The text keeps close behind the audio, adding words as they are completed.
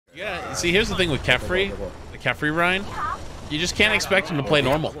See, here's the thing with Kephrii, the Kephrii Ryan. You just can't expect him to play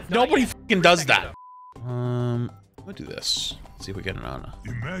normal. Nobody fucking does that. We'll do this. Let's see if we get an Ana.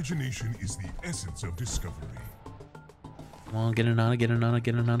 Imagination is the essence of discovery. Come on, get an Ana, get an Ana,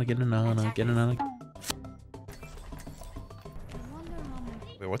 get an Ana, get an Ana, get an Ana.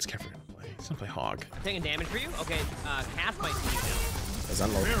 Wait, what's Kephrii gonna play? He's gonna play Hog. I'm taking damage for you? Okay, Cass might see you now. Is that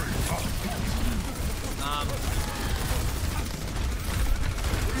low?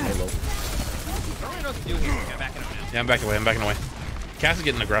 Hello. I don't really know what to do here. Okay, backing up now. Yeah, I'm backing away, I'm backing away. Cass is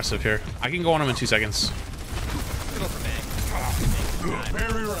getting aggressive here. I can go on him in 2 seconds. Go for Meg.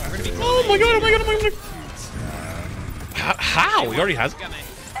 Oh my god, oh my god, oh my god. How? He already has. Back?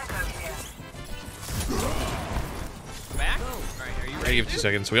 Alright, are you I ready? give 2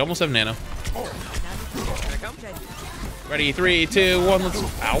 seconds. We almost have Nano. Here I come. Ready, 3, 2, 1, let's. Ow. Oh,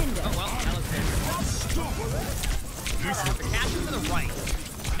 well, that looks good. The Cass is to the right.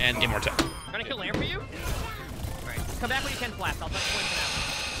 And Immortal. Trying to kill Lamb for you? Alright, come back when you can, Flats. I'll touch points now.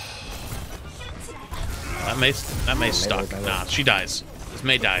 That May's stuck. Nah, she dies. This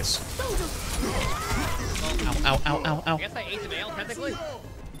May dies. Ow, ow, ow, ow, ow. I guess I ate the nail, technically.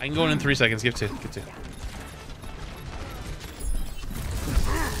 I can go in 3 seconds. Give 2. Give 2.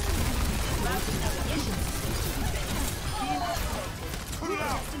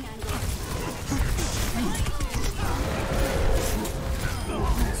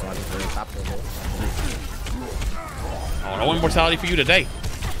 Oh, no immortality for you today.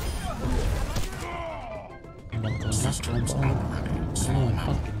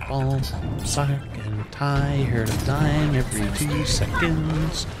 Sick and tired of dying every 2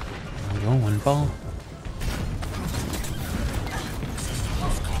 seconds. I'm going ball.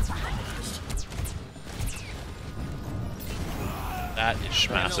 That is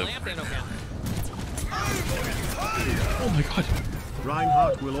massive. Oh my god.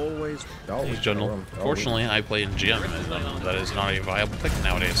 Reinhardt will always. Hey, General. Fortunately, I play in GM, and that is not a viable pick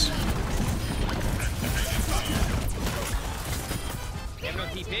nowadays. You have no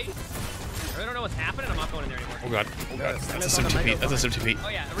TP? I really don't know what's happening. I'm not going in there anymore. Oh god. Oh god. That's a 70 feet. That's a 70 feet. Oh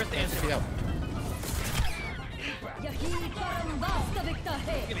yeah, risk the answer.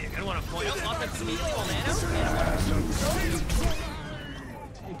 Give me a good one of point. Oh, lost that immediately while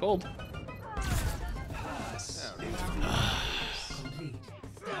Nano. Gold.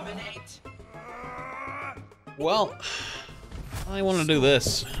 Well, I want to do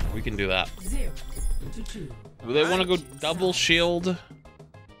this. We can do that. Do they want to go double shield?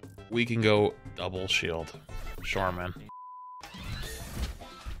 We can go double shield. Sure, man.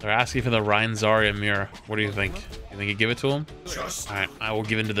 They're asking for the Rein Zarya mirror. What do you think? You think you give it to him? Alright, I will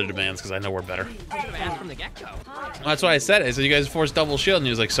give in to the demands because I know we're better. From the get-go. That's what I said. I said, you guys forced double shield, and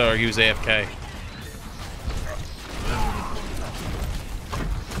he was like, sorry, he was AFK.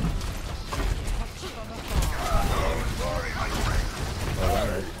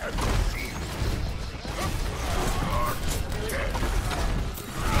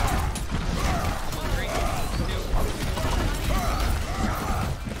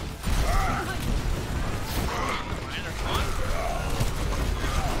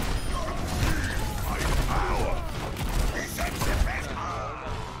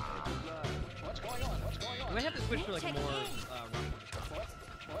 We might have to switch for like more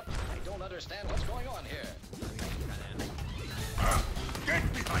I don't understand what's going on here.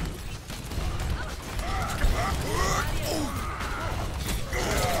 Get behind!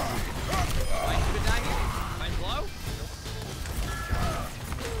 Mine's low.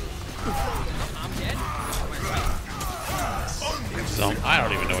 I'm dead. So, I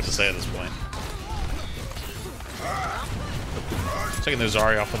don't even know what to say at this point. Taking the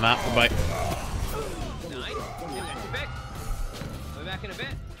Zarya off the map. Bye-bye. Nice. We're back in a bit.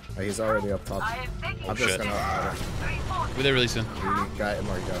 Oh, he's already up top. I'm just shit. gonna. Be there really soon. You got him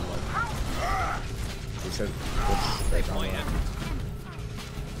or you got him. You should push straight down. Oh yeah.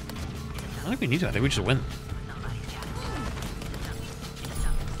 I don't think we need to. I think we just win.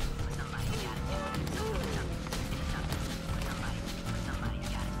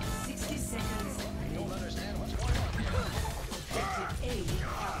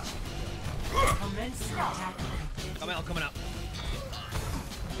 Coming up.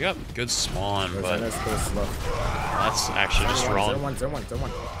 You got good spawn, but That's actually just wrong. Zone one.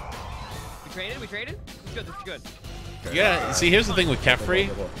 We traded? This is good. Yeah, see, here's the thing with Kephrii,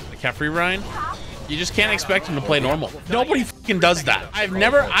 the Kephrii Ryan. You just can't expect him to play normal. Nobody fucking does that. I have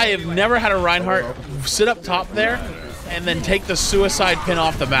never had a Reinhardt sit up top there and then take the suicide pin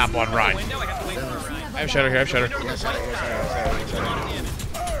off the map on Ryan. Window, I have to wait for a Ryan. I have Shadow here, I have Shadow.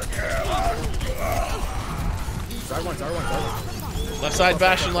 Side one. Left side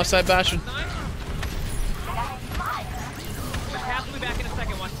bashing, left side bashing. Caps will be back in a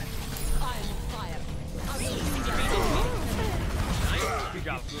second. Watch that. Nice. Good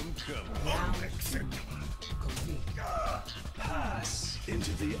job. Pass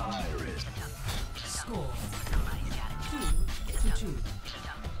into the iris. Score 2-2.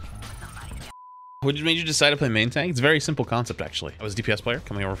 What made you decide to play main tank? It's a very simple concept, actually. I was a DPS player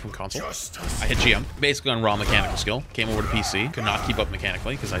coming over from console. I hit GM, basically on raw mechanical skill. Came over to PC, could not keep up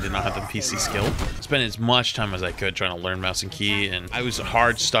mechanically because I did not have the PC skill. Spent as much time as I could trying to learn mouse and key, and I was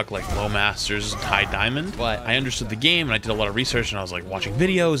hard stuck like low masters, high diamond. But I understood the game, and I did a lot of research, and I was like watching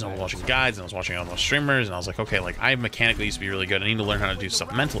videos, and I was watching guides, and I was watching other streamers, and I was like, okay, like I mechanically used to be really good. I need to learn how to do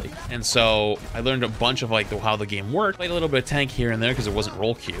stuff mentally. And so I learned a bunch of like how the game worked. Played a little bit of tank here and there because it wasn't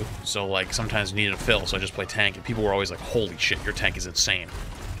roll queue. So like sometimes you needed a fill, so I just played tank, and people were always like, holy shit, your tank is insane.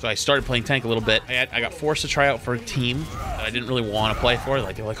 So I started playing tank a little bit. I got forced to try out for a team that I didn't really want to play for.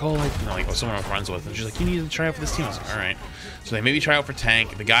 Like, they're like, oh, like, you know, like, oh, someone I'm friends with. And she's like, you need to try out for this team. I was like, all right. So they made me try out for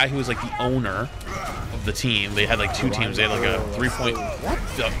tank. The guy who was like the owner of the team, they had like 2 teams. They had like a 3-point.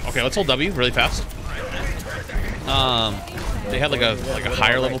 Okay, let's hold W really fast. They had like a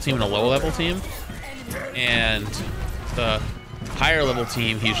higher level team and a lower level team. And the higher level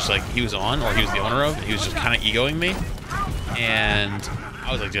team, he was just like, he was on, or he was the owner of, and he was just kind of egoing me. And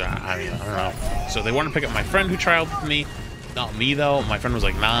I was like, dude, I don't know. So they wanted to pick up my friend who trialed with me. Not me, though. My friend was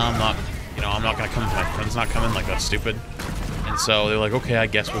like, nah, I'm not, you know, I'm not going to come if my friend's not coming. Like, that's stupid. And so they were like, okay, I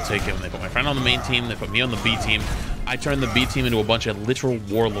guess we'll take him. They put my friend on the main team. They put me on the B team. I turned the B team into a bunch of literal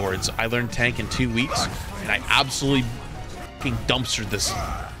warlords. I learned tank in 2 weeks, and I absolutely fucking dumpstered this.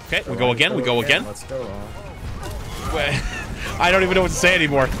 Okay, we go again. We go again. Let's go. I don't even know what to say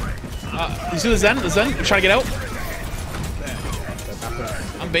anymore. You see the Zen? The Zen? You trying to get out?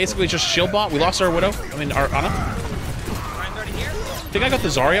 I'm basically just shield bot. We lost our Widow. I mean, our Ana. Think I got the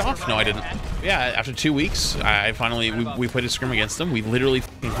Zarya off? No, I didn't. Yeah, after 2 weeks, I finally, we played a scrim against them. We literally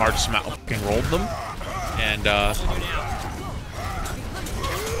fucking hard fucking rolled them. And, God,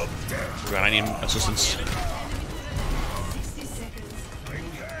 I need assistance.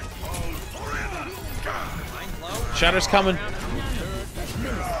 Shatter's coming.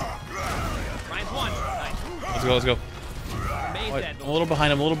 Let's go, let's go. Wait, I'm a little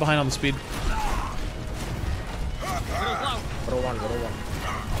behind. I'm a little behind on the speed.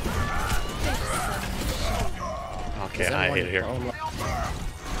 Okay, I hate it here.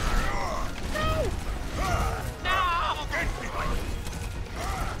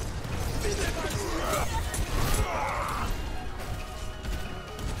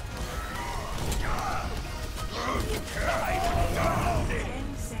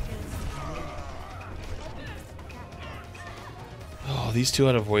 Oh, these 2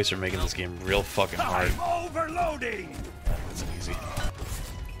 out of voice are making this game real fucking hard. Overloading. That's easy.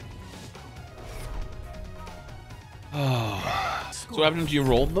 Oh. So what happened if you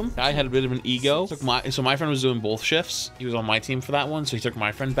rolled them? I had a bit of an ego. So my friend was doing both shifts. He was on my team for that one, so he took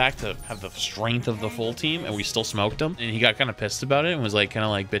my friend back to have the strength of the full team, and we still smoked him. And he got kind of pissed about it and was like kind of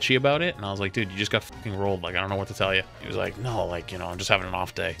like bitchy about it. And I was like, dude, you just got fucking rolled. Like, I don't know what to tell you. He was like, no, like, you know, I'm just having an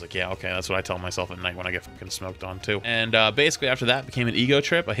off day. I was like, yeah, okay, that's what I tell myself at night when I get fucking smoked on too. And basically after that became an ego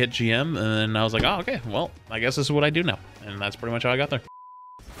trip. I hit GM, and then I was like, oh, okay, well, I guess this is what I do now. And that's pretty much how I got there.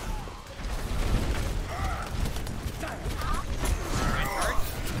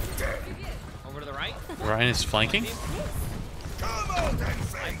 Ryan is flanking.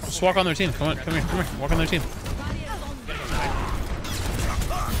 Just walk on their team. Come on, come here, come here. Walk on their team.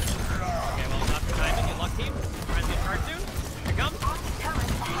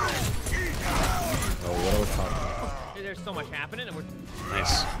 There's so much happening, and we're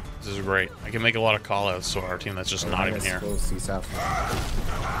Nice. This is great. I can make a lot of call-outs to our team that's just not even here. Alright,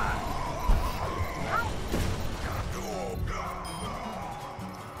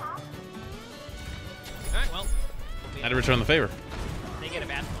 well. I had to return the favor. They get a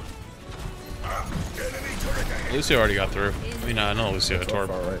bad one. Lucio already got through. I mean, no, Lucio, Torb.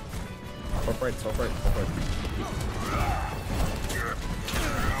 Top right.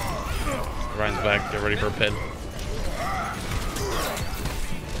 Ryan's back. Get ready for a pin.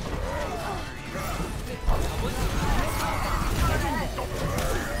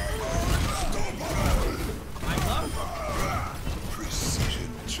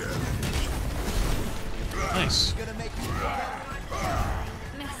 Nice.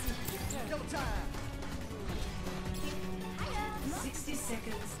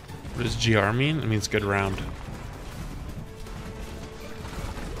 What does GR mean? It means good round.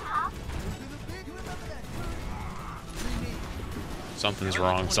 Something's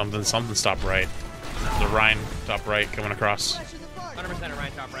wrong. Something stopped right. The Rhine top right coming across. Alright, 100% at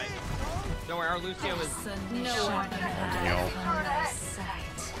Ryan top right. Don't worry, our Lucio is. No one can Yo. from my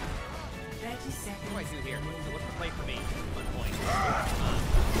sight. 30 What do I seconds. do here? What's the play for me? On point.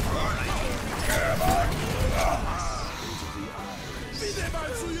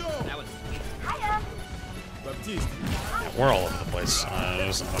 That was sweet. Baptiste. Yeah, we're all over the place. I'm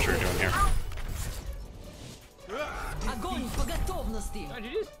not sure what you're doing here. Огонь по готовности. Oh,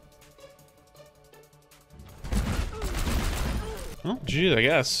 GG's. Well, gee, I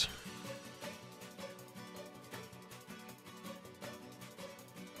guess.